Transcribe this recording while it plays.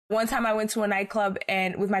One time I went to a nightclub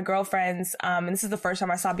and with my girlfriends, and this is the first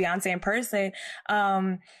time I saw Beyonce in person.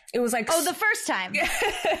 It was like, oh, the first time. Listen,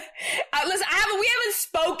 we haven't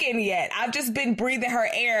spoken yet. I've just been breathing her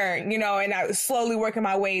air, and I was slowly working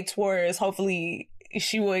my way towards hopefully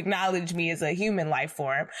she will acknowledge me as a human life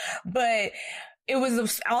form. But it was an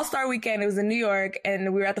all-star weekend. It was in New York,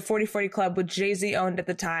 and we were at the 4040 Club, which Jay-Z owned at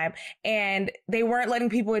the time. And they weren't letting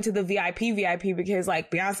people into the VIP because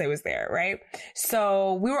Beyonce was there, right?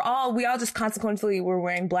 So we all just consequently were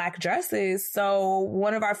wearing black dresses. So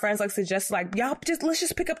one of our friends suggested let's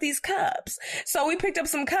just pick up these cups. So we picked up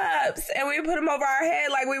some cups and we put them over our head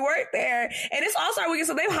we worked there. And it's all-star weekend,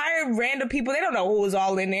 so they've hired random people. They don't know who was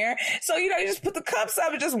all in there. So, you just put the cups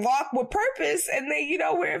up and just walk with purpose, and then,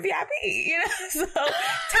 we're in VIP, So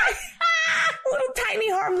little tiny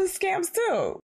harmless scams too.